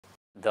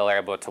They're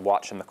able to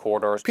watch in the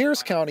corridors.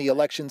 Pierce County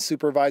Election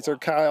Supervisor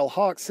Kyle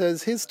Hawk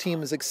says his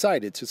team is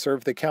excited to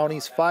serve the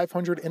county's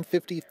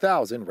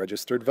 550,000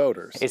 registered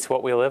voters. It's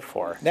what we live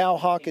for. Now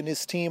Hawk and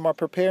his team are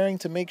preparing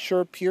to make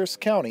sure Pierce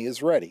County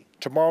is ready.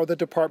 Tomorrow the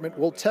department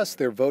will test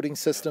their voting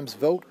system's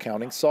vote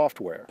counting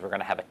software. We're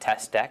going to have a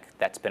test deck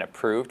that's been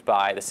approved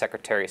by the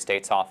Secretary of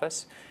State's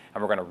office,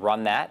 and we're going to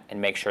run that and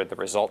make sure the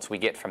results we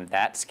get from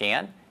that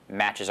scan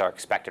matches our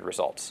expected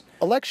results.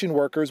 Election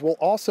workers will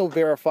also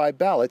verify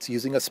ballots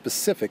using a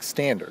specific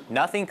standard.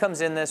 Nothing comes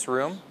in this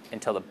room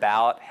until the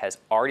ballot has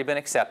already been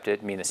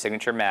accepted, meaning the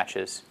signature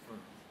matches.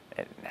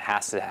 It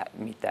has to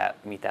meet that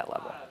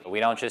level. We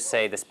don't just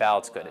say this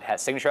ballot's good.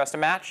 Signature has to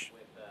match,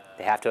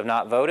 they have to have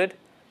not voted,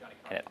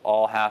 and it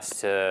all has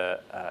to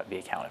be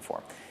accounted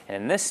for. And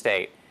in this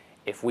state,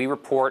 if we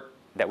report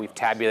that we've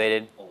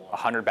tabulated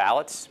 100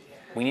 ballots,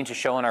 we need to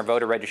show in our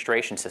voter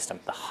registration system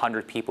the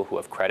 100 people who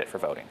have credit for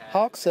voting.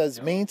 Hawk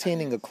says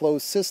maintaining a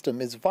closed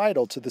system is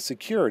vital to the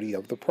security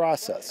of the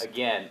process.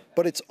 Again,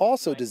 but it's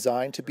also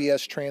designed to be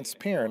as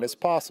transparent as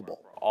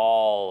possible.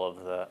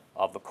 All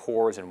of the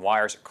cords and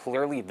wires are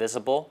clearly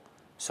visible,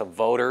 so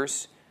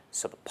voters,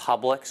 so the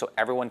public, so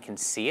everyone can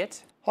see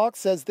it. Hawk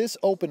says this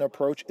open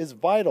approach is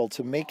vital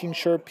to making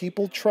sure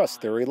people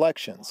trust their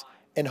elections,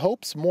 and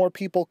hopes more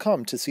people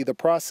come to see the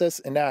process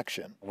in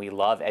action. We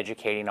love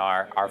educating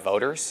our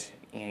voters.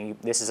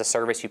 This is a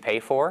service you pay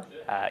for,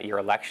 your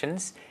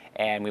elections,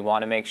 and we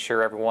want to make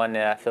sure everyone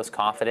feels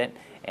confident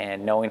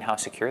and knowing how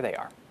secure they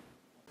are.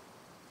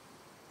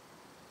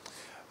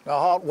 Now,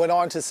 Hawk went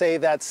on to say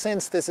that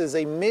since this is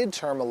a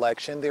midterm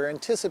election, they're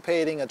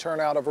anticipating a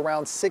turnout of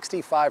around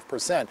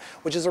 65%,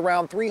 which is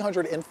around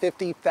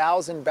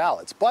 350,000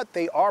 ballots, but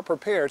they are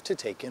prepared to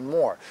take in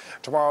more.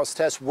 Tomorrow's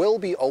test will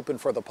be open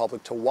for the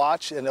public to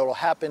watch, and it'll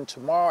happen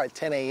tomorrow at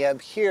 10 a.m.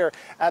 here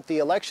at the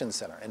Election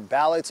Center, and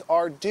ballots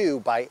are due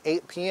by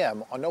 8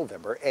 p.m. on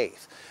November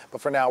 8th. But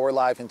for now, we're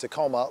live in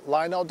Tacoma.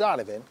 Lionel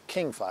Donovan,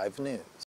 King 5 News.